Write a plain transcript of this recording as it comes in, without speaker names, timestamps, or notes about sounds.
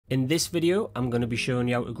In this video, I'm going to be showing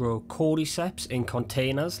you how to grow cordyceps in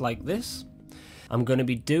containers like this. I'm going to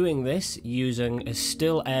be doing this using a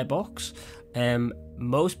still air box.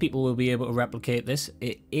 Most people will be able to replicate this.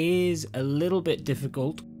 It is a little bit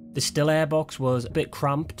difficult. The still air box was a bit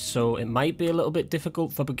cramped, so it might be a little bit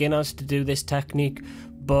difficult for beginners to do this technique,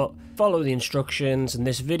 but follow the instructions in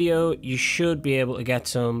this video. You should be able to get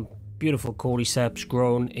some beautiful cordyceps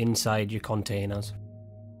grown inside your containers.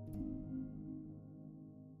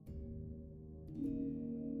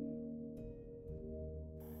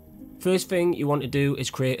 First thing you want to do is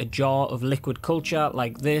create a jar of liquid culture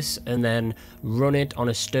like this and then run it on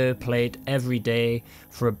a stir plate every day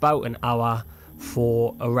for about an hour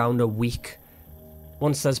for around a week.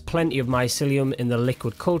 Once there's plenty of mycelium in the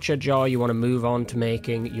liquid culture jar, you want to move on to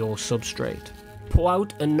making your substrate. Pour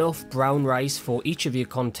out enough brown rice for each of your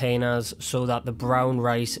containers so that the brown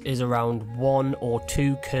rice is around 1 or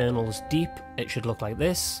 2 kernels deep. It should look like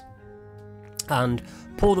this. And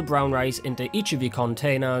pour the brown rice into each of your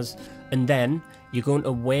containers, and then you're going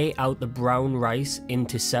to weigh out the brown rice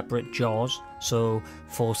into separate jars. So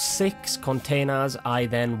for 6 containers, I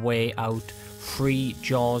then weigh out 3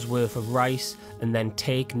 jars worth of rice and then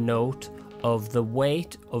take note of the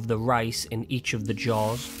weight of the rice in each of the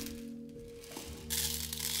jars.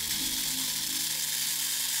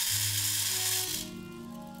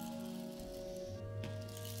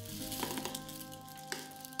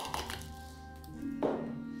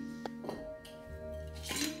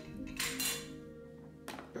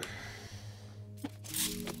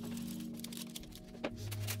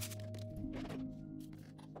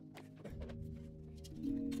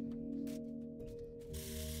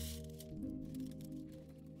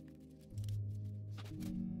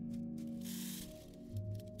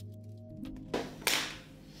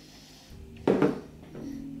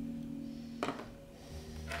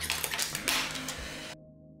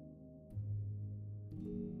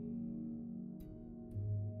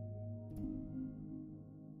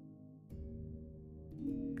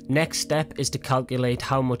 Next step is to calculate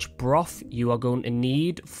how much broth you are going to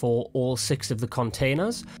need for all 6 of the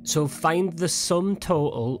containers. So find the sum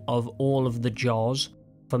total of all of the jars.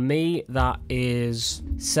 For me, that is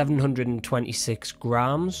 726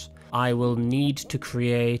 grams. I will need to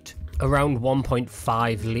create around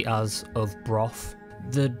 1.5 litres of broth.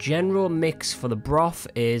 The general mix for the broth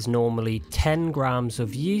is normally 10 grams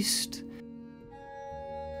of yeast,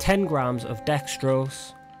 10 grams of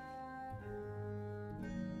dextrose,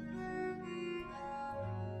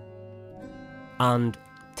 and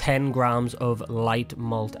 10 grams of light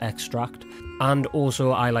malt extract. And also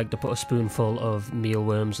I like to put a spoonful of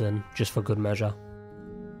mealworms in, just for good measure.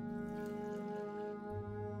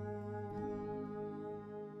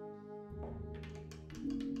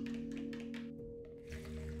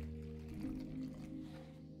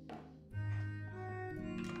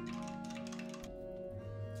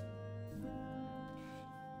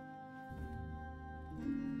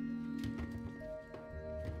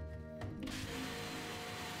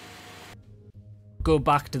 Go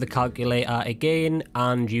back to the calculator again,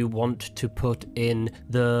 and you want to put in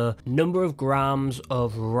the number of grams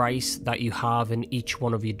of rice that you have in each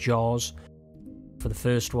one of your jars. For the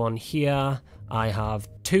first one here, I have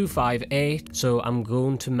 258, so I'm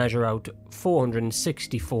going to measure out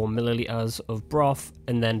 464 milliliters of broth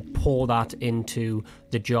and then pour that into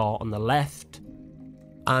the jar on the left,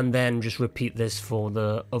 and then just repeat this for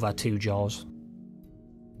the other 2 jars.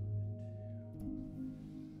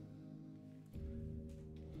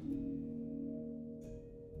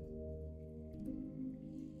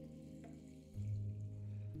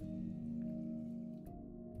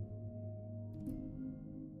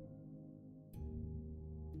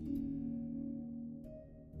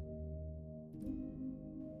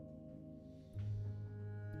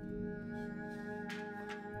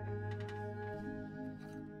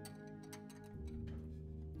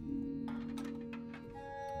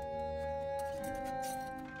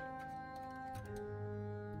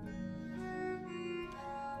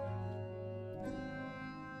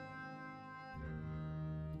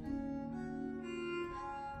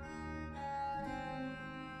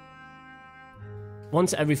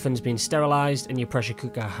 Once everything's been sterilised and your pressure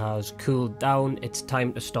cooker has cooled down, it's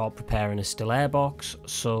time to start preparing a still air box.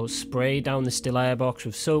 So spray down the still air box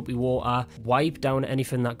with soapy water, wipe down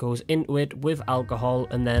anything that goes into it with alcohol,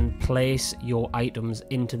 and then place your items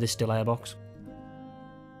into the still air box.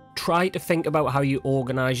 Try to think about how you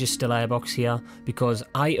organise your still air box here, because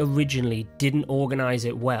I originally didn't organise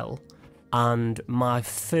it well, and my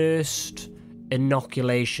first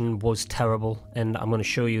inoculation was terrible, and I'm going to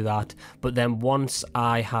show you that. But then once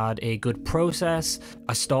I had a good process,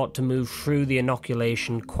 I start to move through the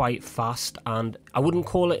inoculation quite fast, and I wouldn't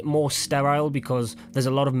call it more sterile because there's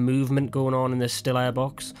a lot of movement going on in this still air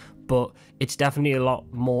box, but it's definitely a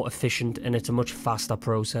lot more efficient and it's a much faster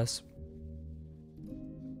process.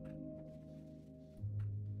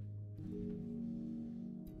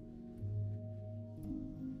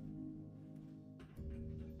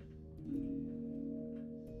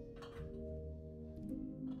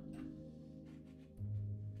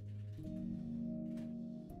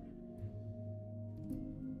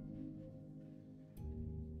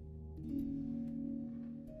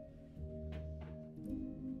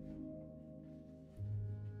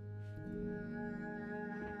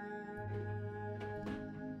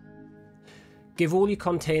 Give all your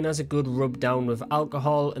containers a good rub down with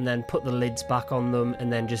alcohol and then put the lids back on them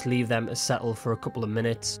and then just leave them to settle for a couple of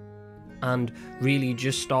minutes. And really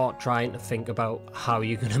just start trying to think about how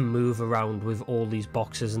you're going to move around with all these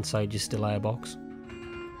boxes inside your still air box.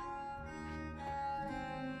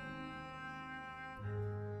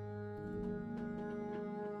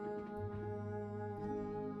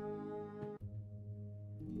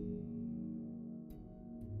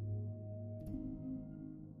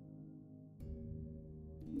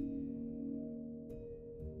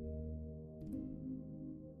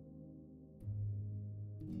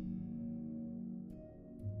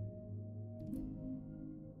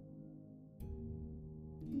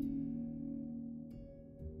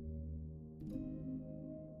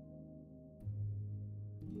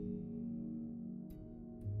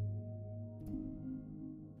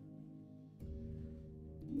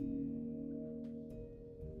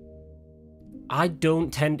 I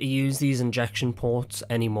don't tend to use these injection ports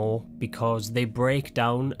anymore because they break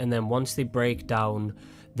down, and then once they break down,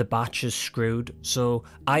 the batch is screwed. So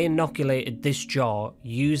I inoculated this jar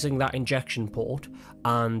using that injection port,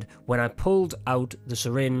 and when I pulled out the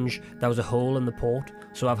syringe, there was a hole in the port,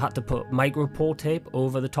 so I've had to put micro port tape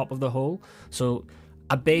over the top of the hole. So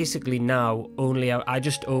I basically now I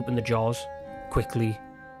just open the jars quickly,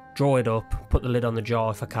 draw it up, put the lid on the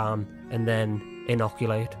jar if I can, and then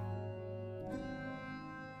inoculate.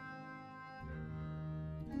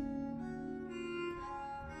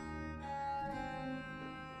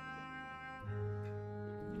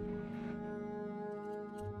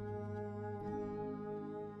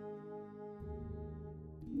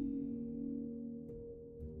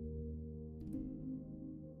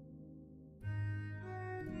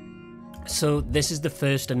 So this is the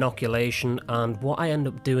first inoculation, and what I end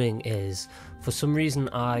up doing is, for some reason,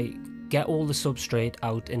 I get all the substrate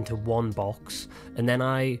out into one box, and then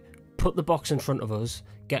I put the box in front of us,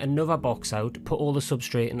 get another box out, put all the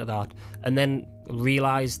substrate into that, and then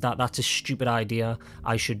realise that that's a stupid idea.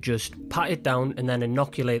 I should just pat it down and then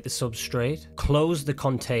inoculate the substrate, close the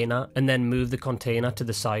container, and then move the container to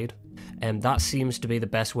the side. And that seems to be the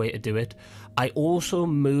best way to do it. I also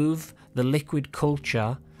move the liquid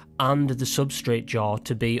culture and the substrate jar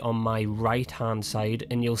to be on my right hand side,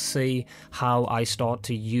 and you'll see how I start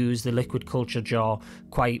to use the liquid culture jar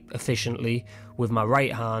quite efficiently with my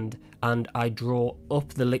right hand, and I draw up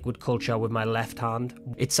the liquid culture with my left hand.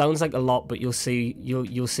 It sounds like a lot, but you'll see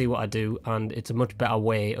what I do, and it's a much better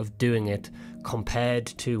way of doing it compared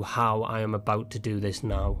to how I am about to do this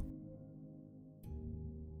now.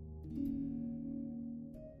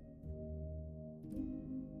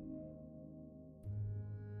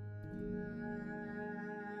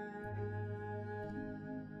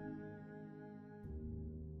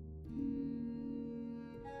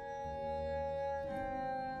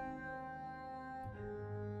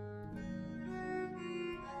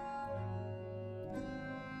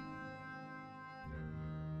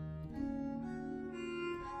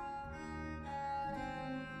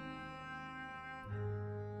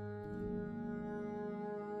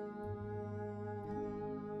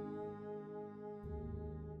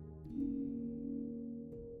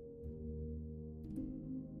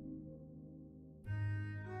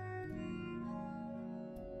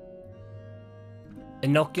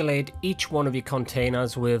 Inoculate each one of your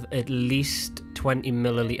containers with at least 20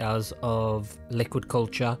 milliliters of liquid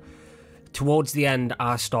culture. Towards the end,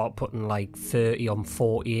 I start putting like 30 or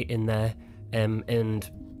 40 in there, and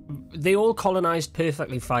they all colonized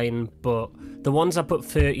perfectly fine, but the ones I put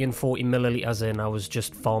 30 and 40 milliliters in, I was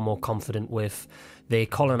just far more confident with. They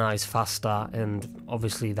colonize faster, and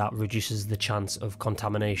obviously that reduces the chance of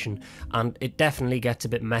contamination, and it definitely gets a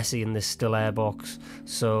bit messy in this still air box,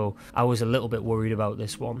 so I was a little bit worried about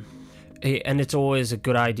this one. And it's always a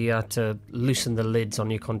good idea to loosen the lids on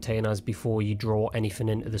your containers before you draw anything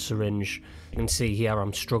into the syringe. You can see here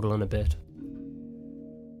I'm struggling a bit.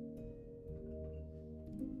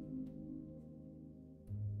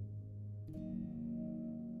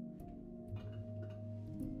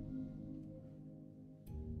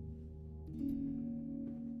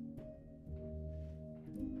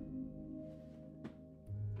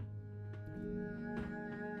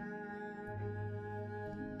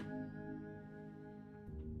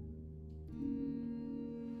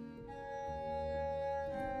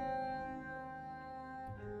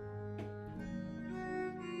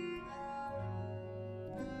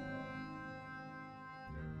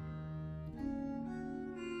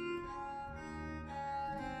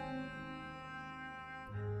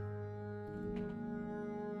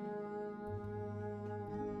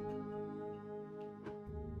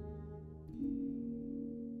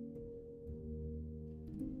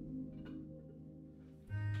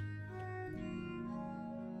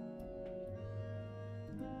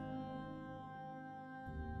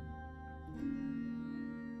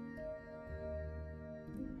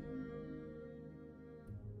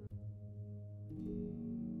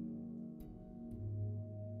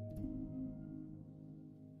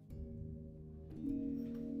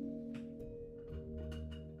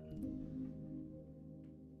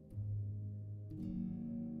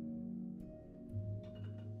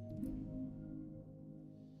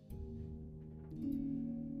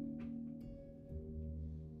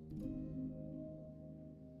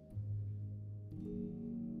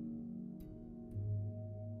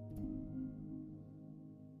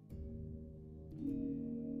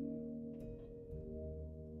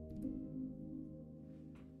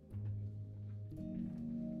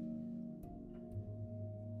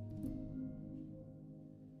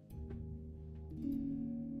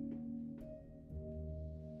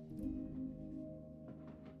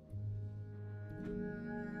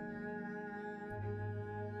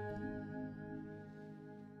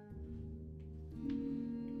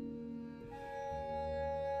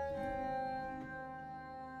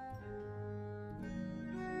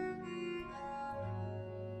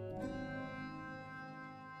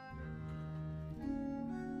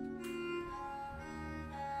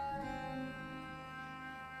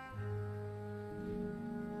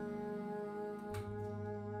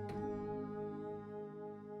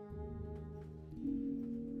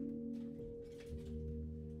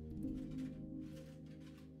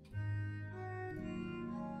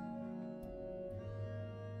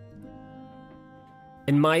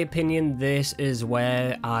 In my opinion, this is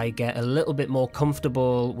where I get a little bit more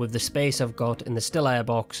comfortable with the space I've got in the still air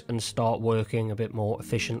box and start working a bit more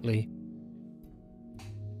efficiently.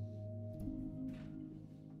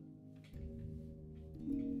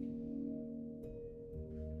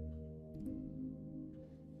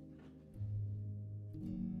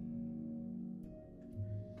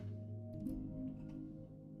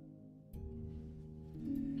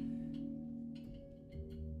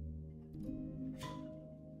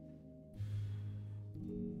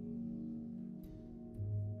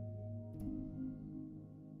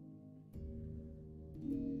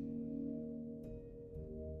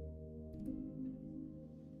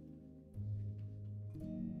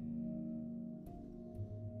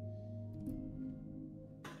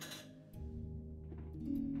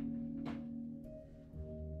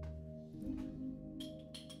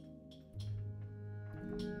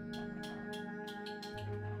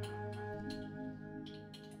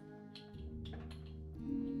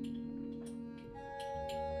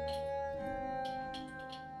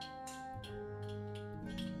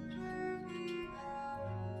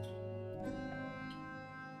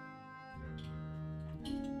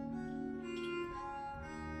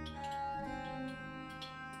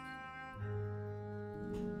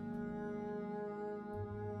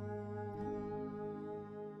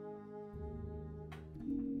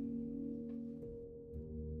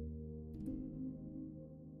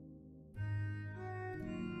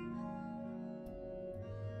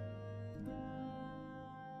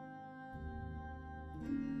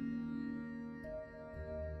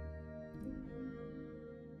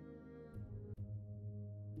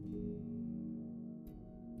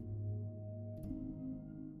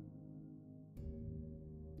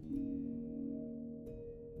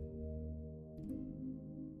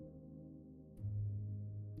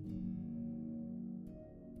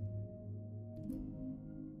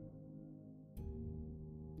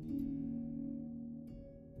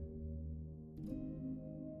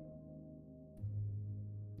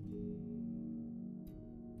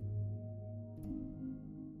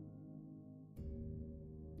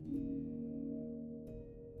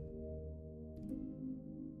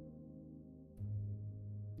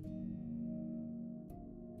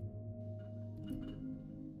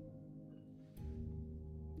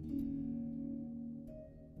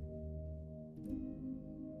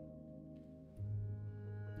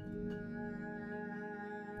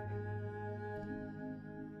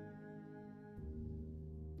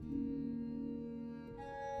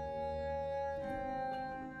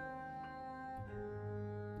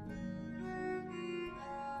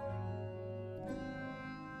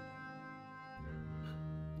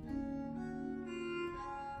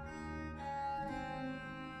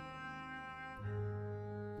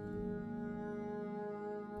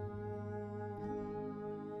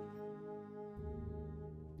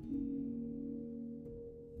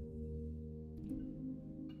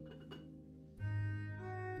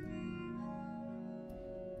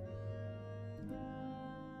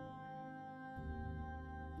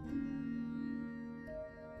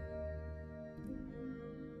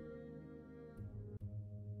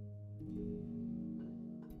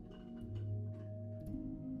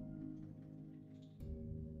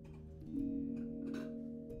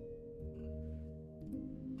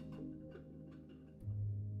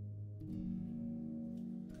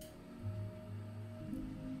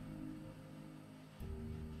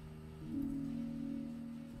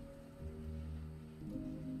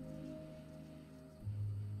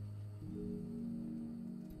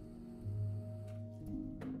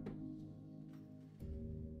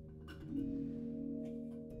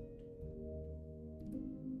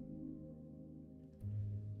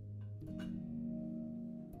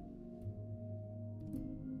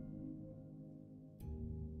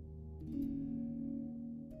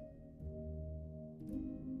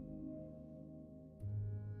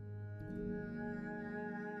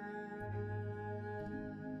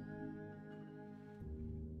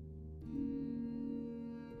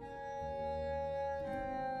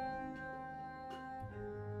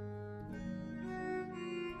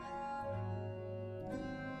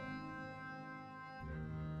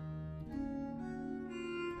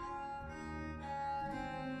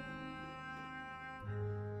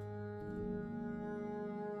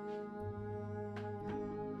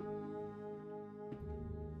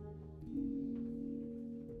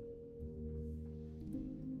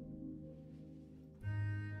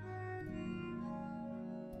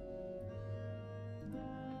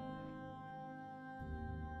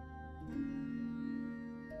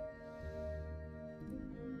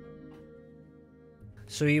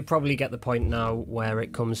 So you probably get the point now where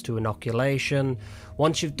it comes to inoculation.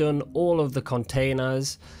 Once you've done all of the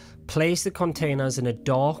containers, place the containers in a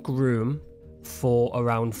dark room for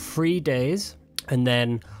around 3 days, and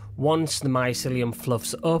then once the mycelium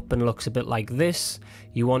fluffs up and looks a bit like this,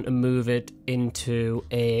 you want to move it into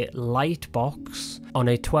a light box on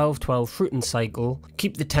a 12-12 fruiting cycle.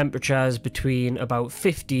 Keep the temperatures between about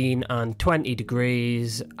 15 and 20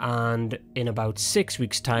 degrees, and in about 6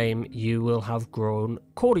 weeks time you will have grown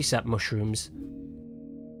cordyceps mushrooms.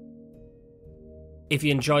 If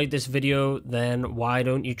you enjoyed this video, then why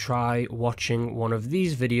don't you try watching one of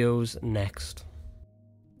these videos next?